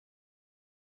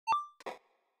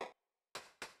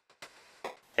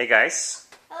Hey guys,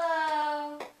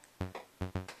 Hello!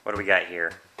 what do we got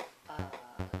here?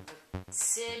 The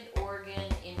SID organ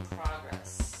in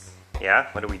progress. Yeah,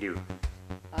 what do we do?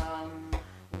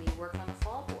 We work on the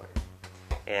fall board.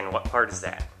 And what part is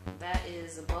that? That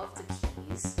is above the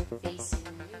keys, facing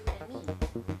you and me.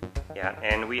 Yeah,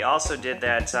 and we also did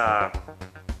that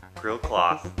grill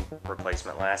cloth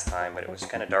replacement last time, but it was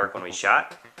kind of dark when we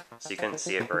shot, so you couldn't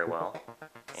see it very well.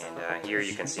 And here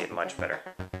you can see it much better.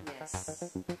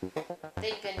 Yes.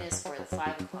 Thank goodness for the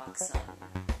 5 o'clock sun.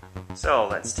 So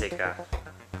let's take a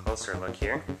closer look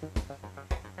here.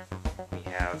 We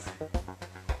have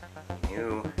a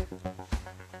new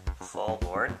fall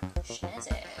board.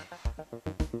 Schnazzy.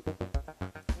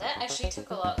 That actually took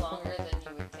a lot longer than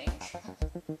you would think.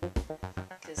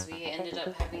 Because we ended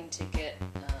up having to get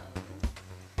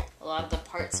a lot of the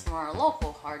parts from our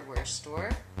local hardware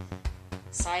store,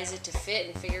 size it to fit,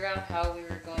 and figure out how we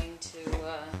were going to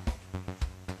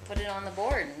put it on the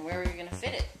board and where we were going to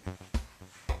fit it.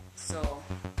 So,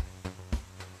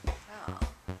 yeah.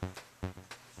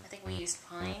 I think we used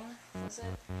pine, was it?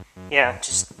 Yeah,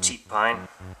 just cheap pine.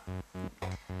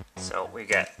 So we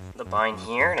got the pine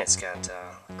here, and it's got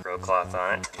grill cloth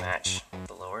on it to match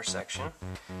the lower section.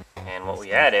 And what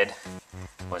we added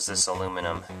was this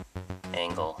aluminum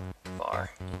angle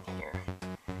bar in here.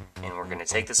 And we're going to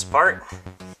take this apart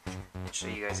and show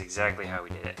you guys exactly how we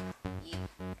did it.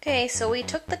 Okay, so we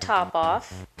took the top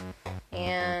off,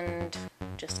 and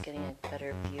just getting a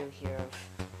better view here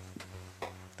of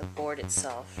the board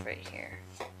itself right here.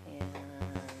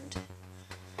 And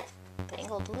the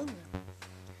angled aluminum.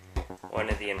 One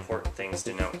of the important things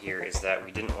to note here is that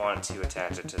we didn't want to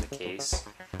attach it to the case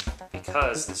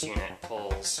because this unit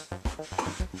pulls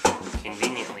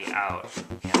conveniently out,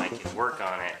 and I can work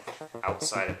on it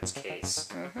outside of its case.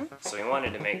 So we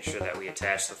wanted to make sure that we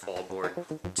attached the fall board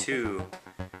to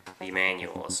the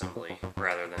manual assembly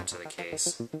rather than to the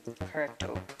case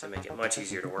Correcto. to make it much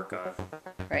easier to work on.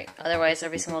 Right, otherwise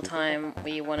every single time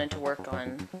we wanted to work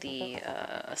on the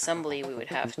assembly, we would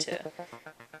have to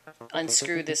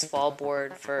unscrew this fall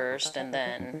board first and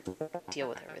then deal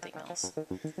with everything else.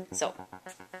 So.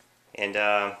 And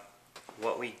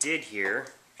what we did here,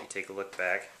 if you take a look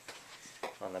back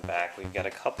on the back, we've got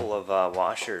a couple of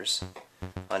washers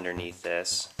underneath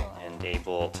this and a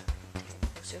bolt.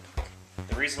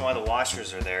 The reason why the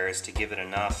washers are there is to give it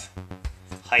enough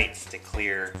height to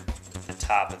clear the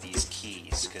top of these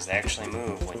keys, because they actually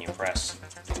move when you press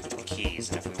the keys,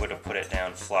 and if we would have put it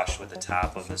down flush with the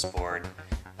top of this board,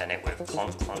 then it would have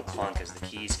clunk, clunk, clunk as the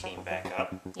keys came back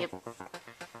up. Yep.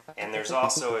 And there's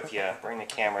also, if you bring the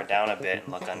camera down a bit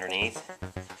and look underneath,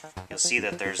 you'll see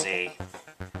that there's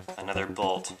another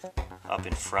bolt up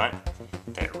in front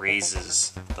that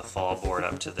raises the fall board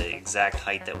up to the exact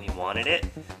height that we wanted it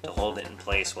to hold it in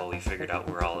place while we figured out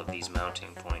where all of these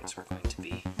mounting points were going to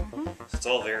be. So it's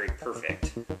all very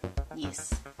perfect.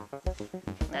 Yes.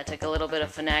 That took a little bit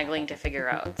of finagling to figure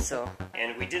out, so.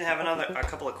 And we did have a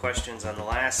couple of questions on the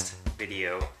last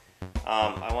video.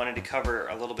 I wanted to cover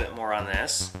a little bit more on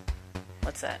this.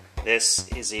 What's that? This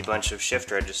is a bunch of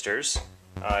shift registers.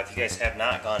 If you guys have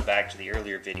not gone back to the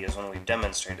earlier videos when we've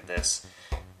demonstrated this,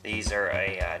 these are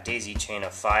a daisy chain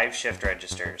of 5 shift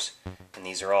registers, and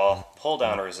these are all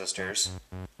pull-down resistors,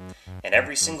 and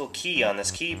every single key on this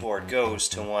keyboard goes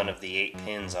to one of the 8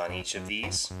 pins on each of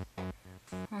these.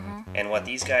 And what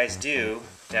these guys do,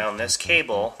 down this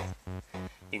cable,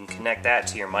 you can connect that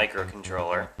to your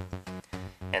microcontroller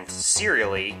and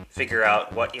serially figure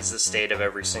out what is the state of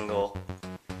every single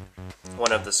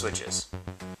one of the switches.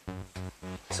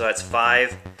 So that's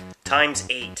 5 times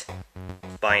 8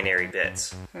 binary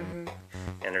bits.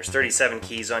 And there's 37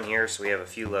 keys on here, so we have a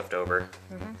few left over.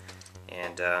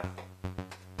 And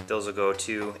those will go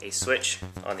to a switch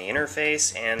on the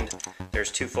interface, and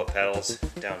there's 2 foot pedals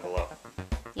down below.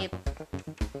 Yep.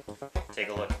 Take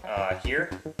a look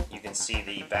here. You can see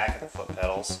the back of the foot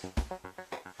pedals.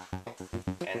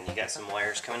 And you got some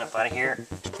wires coming up out of here.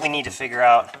 We need to figure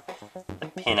out the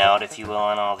pin out, if you will,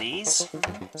 on all these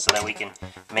so that we can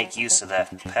make use of the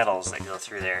pedals that go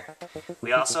through there.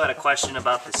 We also had a question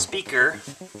about the speaker.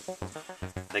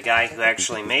 The guy who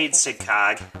actually made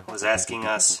SIDCOG was asking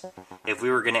us if we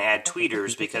were going to add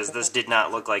tweeters, because this did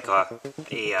not look like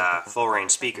a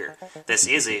full-range speaker. This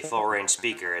is a full-range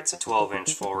speaker. It's a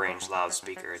 12-inch full-range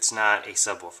loudspeaker. It's not a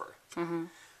subwoofer.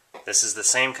 This is the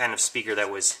same kind of speaker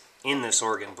that was in this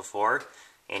organ before,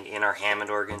 and in our Hammond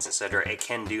organs, etc. It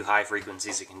can do high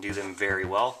frequencies. It can do them very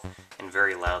well and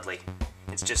very loudly.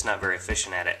 It's just not very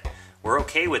efficient at it. We're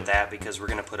okay with that because we're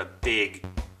going to put a big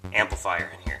amplifier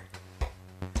in here.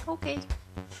 Okay.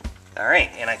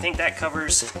 Alright, and I think that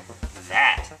covers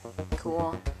that.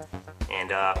 cool. And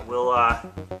we'll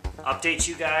update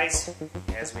you guys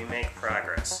as we make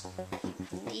progress.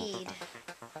 Indeed.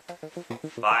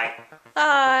 Bye.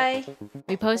 Bye.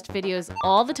 We post videos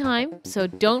all the time, so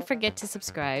don't forget to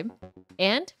subscribe.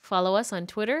 And follow us on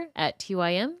Twitter at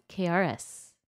TYMKRS.